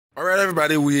All right,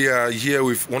 everybody, we are here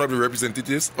with one of the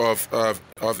representatives of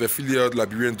affiliate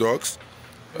Liberian Dogs.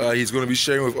 He's going to be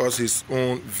sharing with us his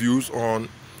own views on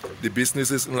the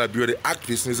businesses in Liberia, the act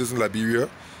businesses in Liberia,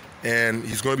 and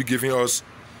he's going to be giving us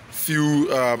few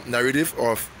narrative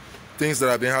of things that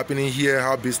have been happening here,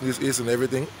 how business is and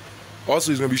everything.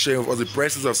 Also, he's going to be sharing with us the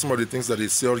prices of some of the things that they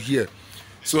sell here.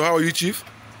 So how are you, Chief?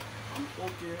 I'm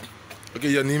okay. Okay,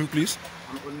 your name, please?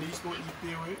 I'm Onismo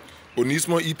Ipewe.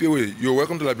 Onismo Ipewe. You're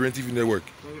welcome to Liberian TV Network.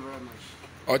 Thank you very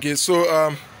much. Okay,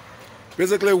 so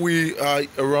basically we are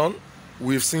around.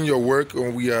 We've seen your work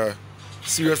and we are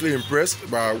seriously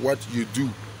impressed by what you do.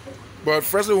 But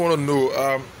first we want to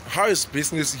know, how is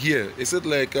business here? Is it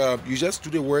like you just do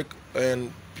the work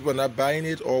and people are not buying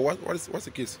it, or what's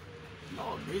the case?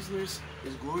 No, business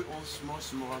is going on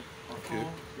small. Okay.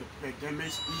 The pandemic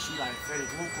issue that affected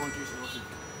the whole country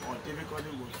or difficulty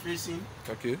we're facing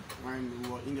when we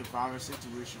were in the virus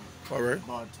situation. All right.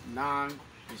 But now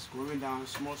it's going down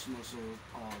small. So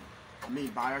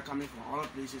buyer coming from other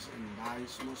places and buying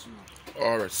small.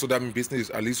 All right. So that means business is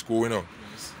at least going on.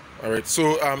 Yes. All right.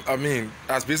 So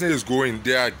as business is going,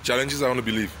 there are challenges I want to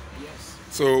believe. Yes.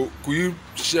 So could you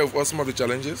share with us some of the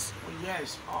challenges?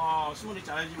 Yes. Some of the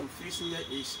challenges we're facing here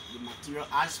is the material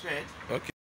aspect. Okay.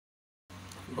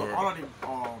 Because all of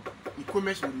the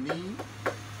equipment we need,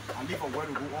 and if we're going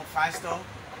to go on faster,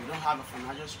 we don't have a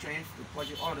financial strength to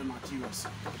purchase all the materials.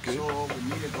 Okay. So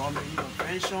we need a government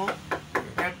intervention,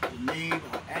 we need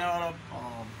any other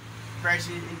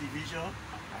person, individual,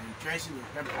 and interested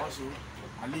to help also,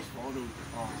 at least for all the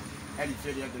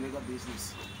elevate the legal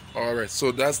business. All right,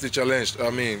 so that's the challenge.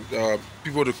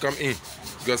 People to come in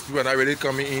because people are not really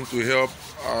coming in to help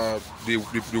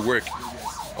the work.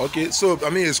 Okay, so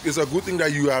it's a good thing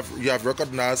that you have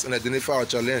recognized and identified a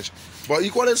challenge, but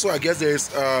equally so I guess there's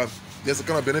a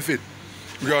kind of benefit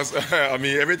because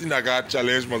everything that got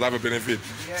challenged must have a benefit.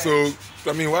 Yes. So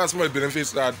what are some of the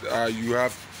benefits that you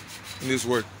have in this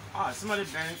work? Some of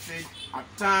the benefits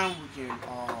at time we can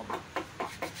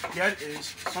get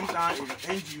is sometimes if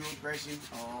an NGO person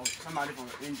or somebody from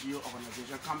an NGO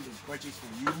organization comes to purchase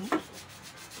from you.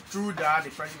 Through that, the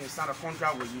person can sign a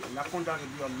contract with you, and that contract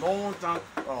will be a long-term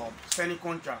selling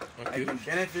contract. Okay. You can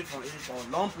benefit from it for a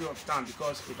long period of time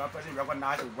because if that person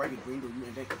recognizes the work is going to you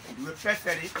and then do it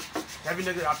perfectly,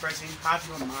 definitely that person has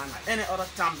your mind. At any other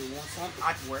time they want some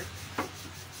artwork,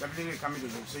 definitely coming to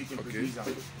you so you can produce that.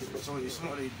 So it's some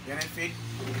of the benefit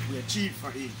we achieve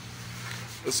from it.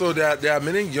 So there are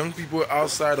many young people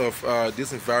outside of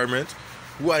this environment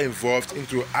who are involved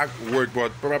into art work,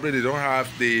 but probably they don't have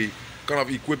the kind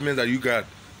of equipment that you got.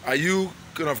 Are you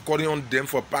kind of calling on them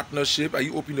for partnership? Are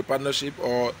you open to partnership,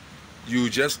 or you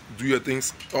just do your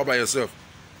things all by yourself?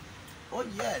 Oh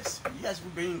yes,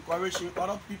 we've been encouraging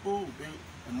other people, we've been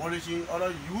acknowledging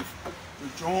other youth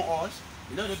to join us.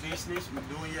 You know the business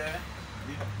we're doing here,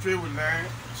 the trade we learn.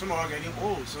 Some are getting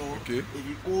old, so if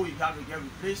you're old, you have to get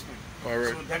replacement. All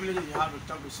right. So definitely you have to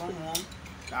talk to someone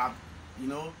that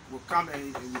will come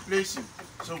and replace you.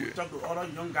 So we talk to other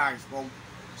young guys. But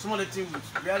some of the things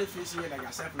we really face here, like I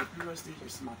said from the previous stage,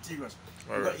 is materials.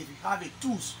 Because if you have the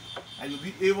tools and you'll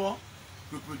be able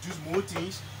to produce more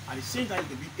things, at the same time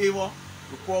you can be able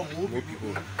to call more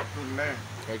people to learn.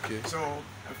 Okay. So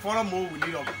furthermore, we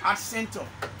need an art center.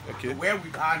 Okay. Where we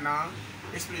are now,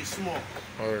 it's pretty small.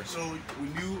 All right. So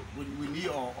we need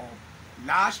a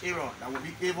large area that will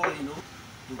be able,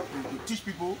 to teach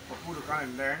people, for people to come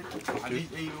and learn, at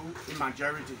least, in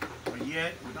majority. But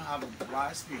yet, we don't have a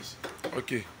wide space.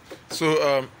 Okay.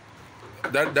 So,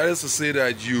 that is to say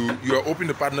that you are open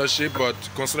to partnership, but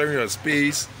considering your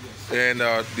space and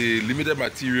the limited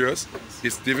materials,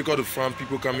 it's difficult to find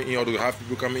people coming in or to have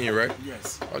people coming in, right?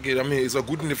 Yes. Okay, it's a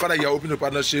good thing. The fact that you're open to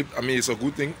partnership, it's a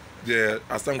good thing.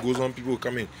 As time goes on, people will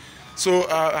come in. So,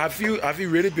 have you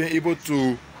really been able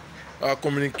to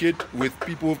communicate with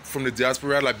people from the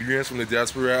diaspora, Liberians from the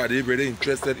diaspora? Are they really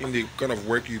interested in the kind of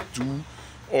work you do,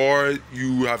 or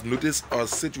you have noticed a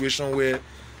situation where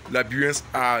Liberians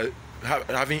are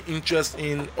having interest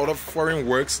in other foreign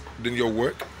works than your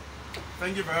work?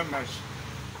 Thank you very much.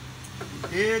 We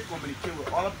did communicate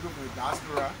with other people from the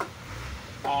diaspora.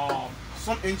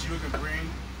 Some NGO can bring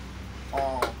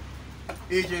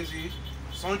agencies,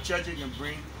 some churches can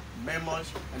bring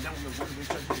members, and then we can go to the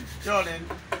church and tell them,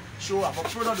 show our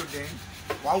product to them,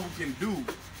 what we can do.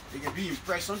 They can be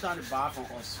impressed. Sometimes they buy from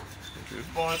us. Okay.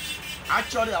 But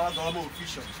actually our government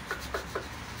officials,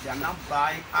 they are not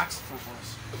buying acts from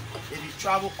us. If you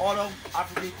travel all of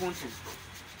African countries,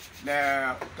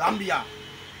 the Gambia,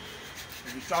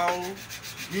 if you travel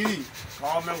Guinea,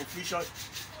 government officials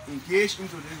engage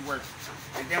into this work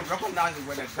and then recognize it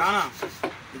with the Ghana,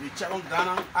 If you check on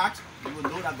Ghana Act, you will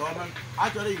know that government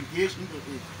actually engaged into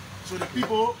it. So the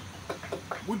people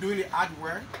who doing the hard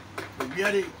work, they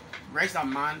really rest their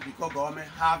mind because government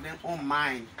have their own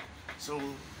mind. So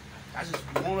that's just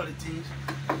one of the things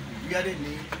we really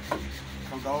need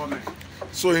from government.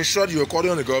 So in short, you're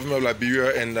calling on the government of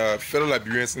Liberia and fellow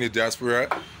Liberians in the diaspora,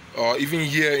 or even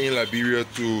here in Liberia,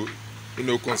 to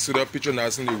consider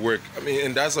patronizing the work. I mean,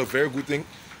 and that's a very good thing.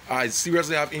 I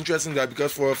seriously have interest in that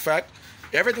because for a fact,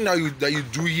 everything that you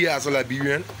do here as a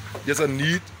Liberian, there's a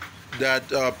need that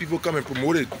people come and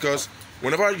promote it, because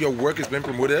whenever your work is being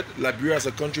promoted, Liberia as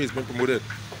a country is being promoted.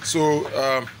 So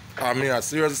I mean, I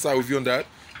seriously side with you on that,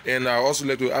 and I also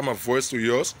like to add my voice to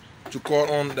yours to call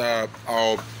on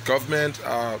our government,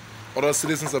 other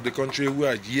citizens of the country who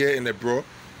are here and abroad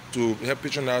to help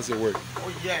patronize their work.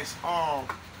 Oh yes.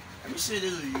 Let me say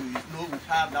this to you. You know, we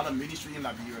have a lot of ministry in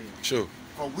Liberia. Sure.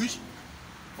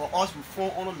 For us, we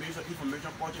form on the Ministry of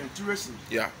Information, Culture, and Tourism.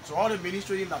 Yeah. So all the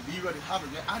ministry in Liberia, they have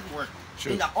their artwork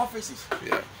Sure. in their offices.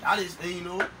 Yeah. That is, they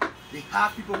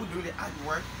have people who do the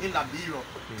artwork in Liberia.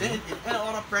 Then if any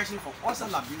other person from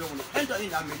outside Liberia, when they enter in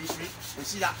that ministry and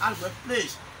see that artwork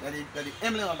place, that the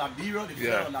emblem of Liberia, the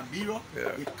flag of Liberia,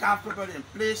 they carve properly in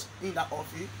place in that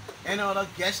office. Any other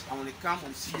guest, and when they come,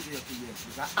 when they see you there,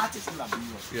 because that artists in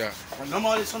Liberia. Yeah. But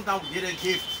normally, sometimes we get a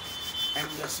gift, and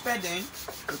we expect them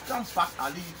to come back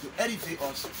at least to elevate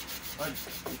us, but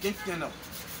we can't turn up.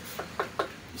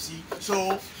 You see,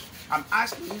 so I'm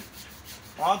asking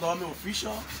all government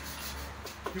officials,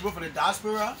 people from the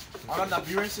diaspora, all the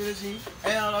Liberian citizens,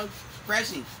 and other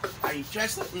persons are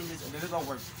interested in this legal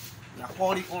work. We are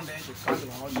calling on them to come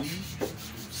to our needs, to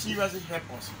seriously help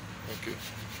us. Okay.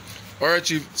 All right,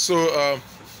 Chief. So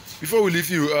before we leave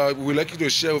you, we would like you to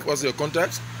share with us your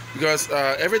contacts, because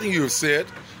everything you have said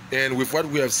and with what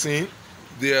we have seen,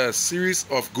 there are a series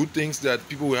of good things that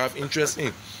people will have interest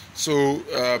in. So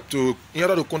in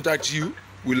order to contact you,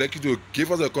 we'd like you to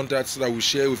give us your contacts so that we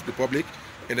share with the public,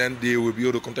 and then they will be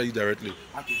able to contact you directly.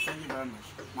 Okay, thank you very much.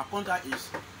 My contact is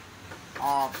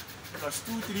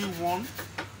 +231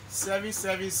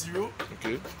 770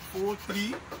 Okay.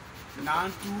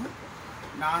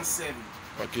 439297.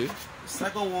 Okay. The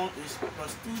second one is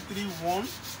 +231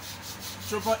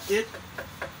 888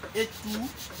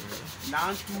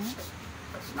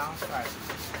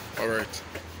 829295. All right.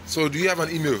 So do you have an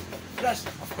email? Yes,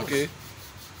 of course. Okay.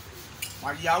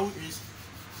 My Yahoo is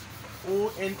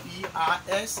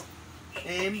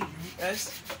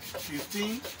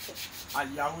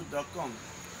ONERSMUS15@yahoo.com.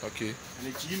 Okay. And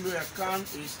the Gmail account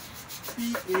is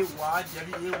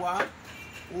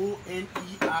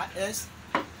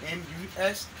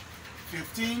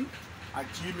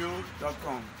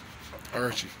PAYWAYONERSMUS15@gmail.com. All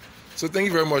right, Chief. So thank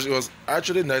you very much. It was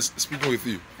actually nice speaking with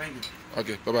you. Thank you.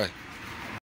 Okay. Bye-bye.